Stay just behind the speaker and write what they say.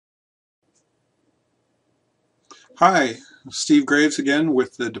Hi, Steve Graves again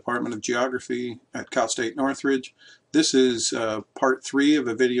with the Department of Geography at Cal State Northridge. This is part 3 of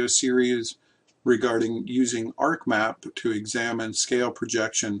a video series regarding using ArcMap to examine scale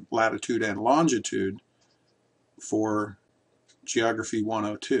projection, latitude, and longitude for Geography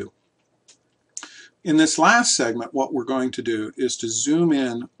 102. In this last segment, what we're going to do is to zoom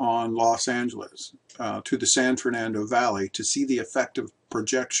in on Los Angeles to the San Fernando Valley to see the effect of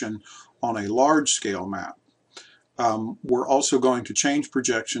projection on a large-scale map. We're also going to change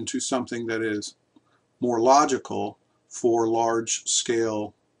projection to something that is more logical for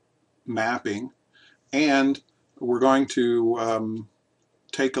large-scale mapping, and we're going to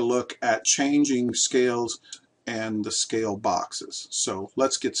take a look at changing scales and the scale boxes. So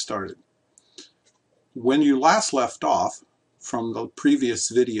let's get started. When you last left off from the previous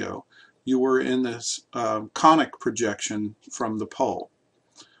video, you were in this conic projection from the pole.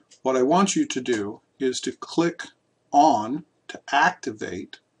 What I want you to do is to click on to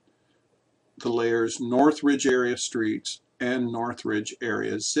activate the layers Northridge Area Streets and Northridge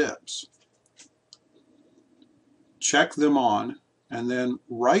Area Zips. Check them on and then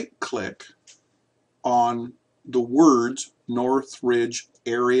right-click on the words Northridge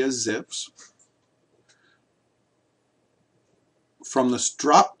Area Zips. From this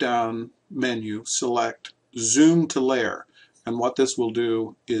drop-down menu, select Zoom to Layer, and what this will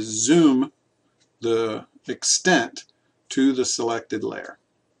do is zoom the extent to the selected layer.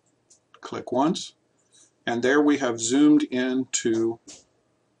 Click once, and there we have zoomed into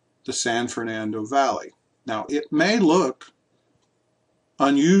the San Fernando Valley. Now it may look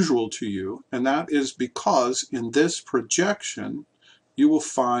unusual to you, and that is because in this projection you will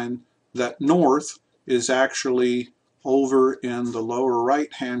find that north is actually over in the lower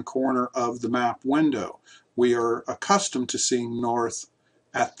right hand corner of the map window. We are accustomed to seeing north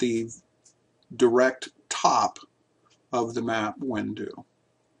at the direct top of the map window.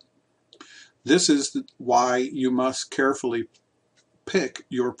 This is why you must carefully pick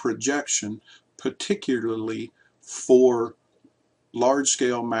your projection, particularly for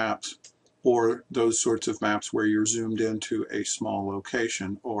large-scale maps or those sorts of maps where you're zoomed into a small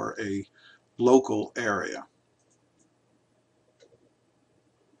location or a local area.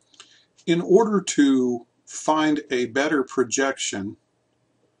 In order to find a better projection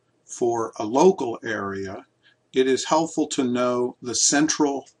for a local area, it is helpful to know the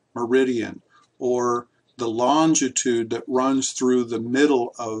central meridian or the longitude that runs through the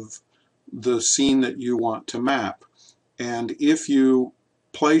middle of the scene that you want to map. And if you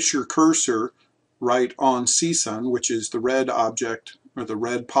place your cursor right on CSUN, which is the red object or the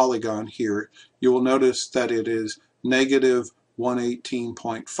red polygon here, you will notice that it is negative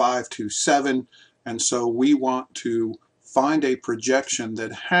 118.527, and so we want to find a projection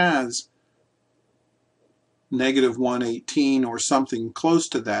that has negative 118 or something close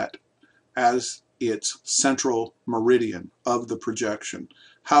to that as its central meridian of the projection.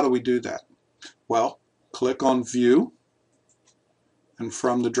 How do we do that? Well, click on View, and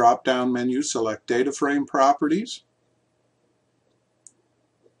from the drop-down menu select Data Frame Properties.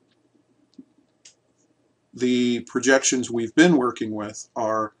 The projections we've been working with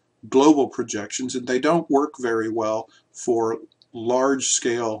are global projections, and they don't work very well for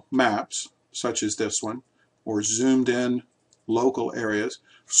large-scale maps such as this one or zoomed in local areas.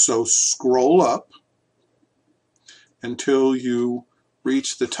 So scroll up until you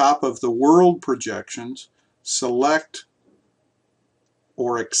reach the top of the world projections, select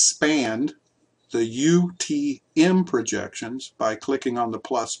or expand the UTM projections by clicking on the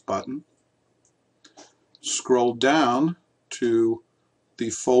plus button. Scroll down to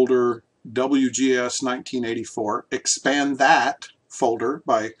the folder WGS 1984, expand that folder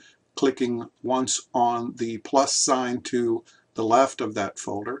by clicking once on the plus sign to the left of that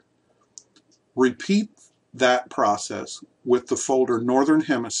folder. Repeat that process with the folder Northern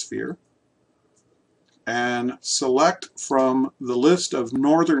Hemisphere and select from the list of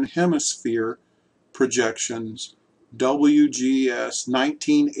Northern Hemisphere projections WGS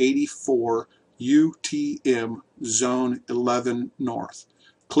 1984 UTM Zone 11 North.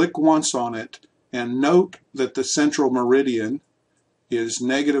 Click once on it and note that the central meridian is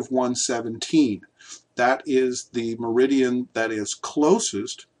negative 117. That is the meridian that is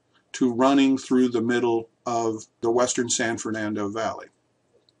closest to running through the middle of the western San Fernando Valley.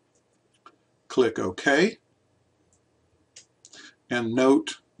 Click OK and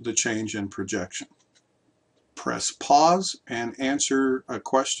note the change in projection. Press pause and answer a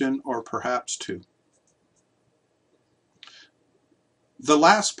question or perhaps two. The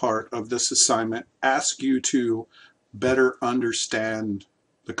last part of this assignment asks you to better understand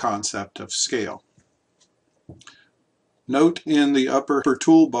the concept of scale. Note in the upper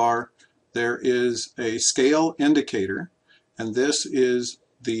toolbar there is a scale indicator, and this is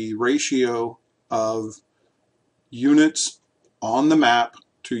the ratio of units on the map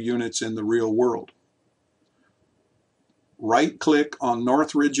to units in the real world. Right-click on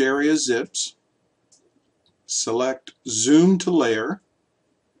Northridge Area Zips, select Zoom to Layer,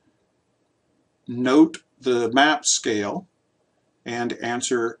 note the map scale, and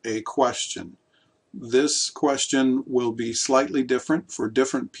answer a question. This question will be slightly different for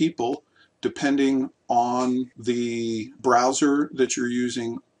different people depending on the browser that you're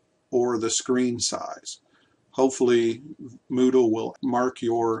using or the screen size. Hopefully Moodle will mark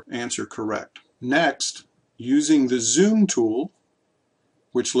your answer correct. Next, using the Zoom tool,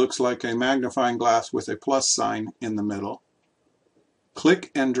 which looks like a magnifying glass with a plus sign in the middle,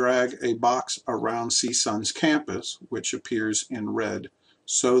 click and drag a box around CSUN's campus, which appears in red,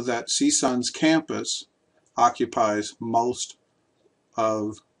 so that CSUN's campus occupies most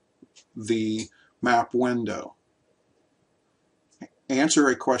of the map window. Answer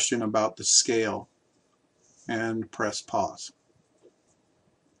a question about the scale and press pause.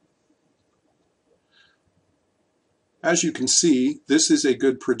 As you can see, this is a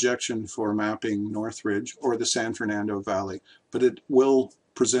good projection for mapping Northridge or the San Fernando Valley, but it will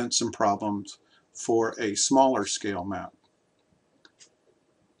present some problems for a smaller scale map.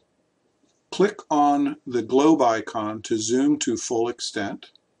 Click on the globe icon to zoom to full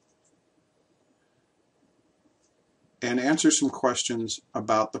extent and answer some questions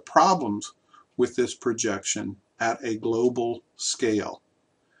about the problems with this projection at a global scale.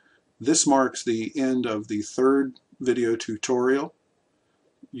 This marks the end of the third video tutorial.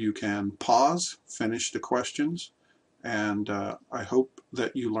 You can pause, finish the questions, and I hope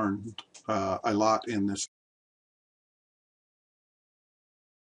that you learned a lot in this.